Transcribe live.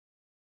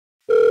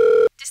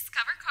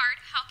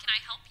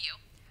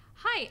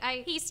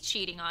Hi, he's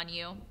cheating on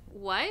you.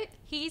 What?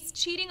 He's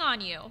cheating on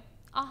you.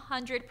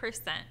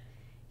 100%.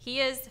 He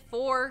is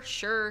for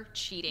sure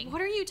cheating.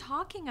 What are you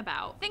talking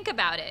about? Think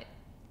about it.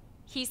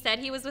 He said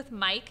he was with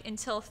Mike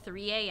until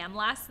 3 a.m.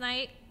 last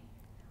night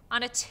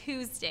on a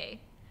Tuesday.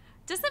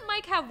 Doesn't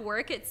Mike have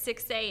work at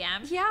 6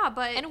 a.m.? Yeah,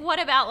 but... And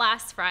what about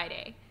last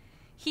Friday?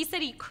 He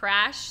said he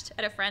crashed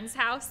at a friend's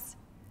house.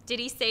 Did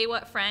he say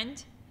what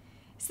friend?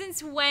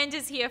 Since when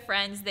does he have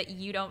friends that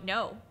you don't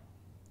know?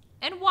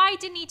 And why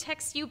didn't he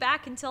text you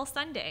back until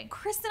Sunday?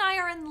 Chris and I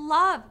are in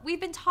love.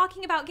 We've been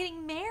talking about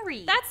getting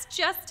married. That's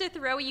just to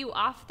throw you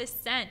off the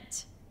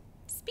scent.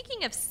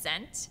 Speaking of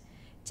scent,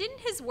 didn't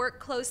his work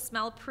clothes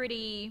smell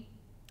pretty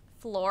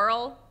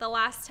floral the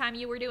last time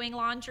you were doing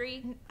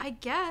laundry? I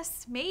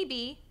guess,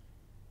 maybe.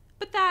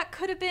 But that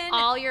could have been...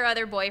 All your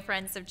other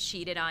boyfriends have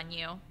cheated on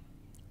you.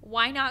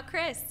 Why not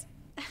Chris?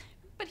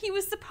 But he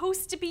was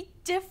supposed to be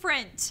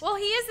different. Well,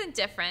 he isn't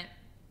different.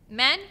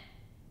 Men,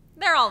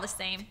 they're all the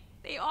same.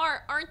 They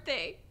are, aren't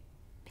they?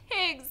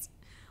 Pigs.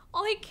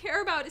 All they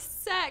care about is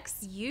sex.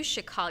 You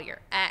should call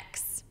your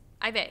ex.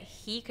 I bet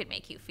he could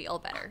make you feel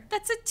better.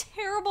 That's a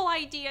terrible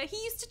idea.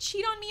 He used to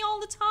cheat on me all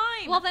the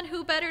time. Well, then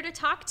who better to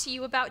talk to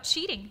you about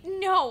cheating?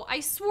 No, I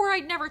swore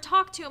I'd never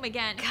talk to him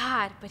again.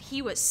 God, but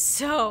he was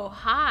so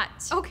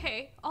hot.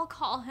 Okay, I'll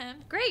call him.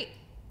 Great.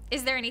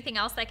 Is there anything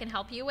else I can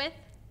help you with?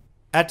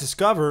 At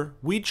Discover,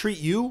 we treat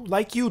you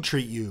like you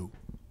treat you.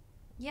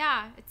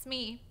 Yeah, it's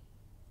me.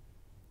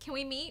 Can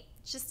we meet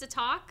just to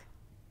talk?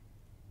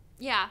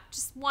 Yeah,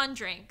 just one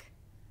drink.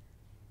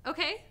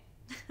 Okay?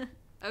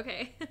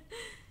 Okay.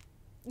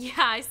 Yeah,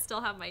 I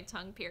still have my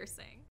tongue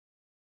piercing.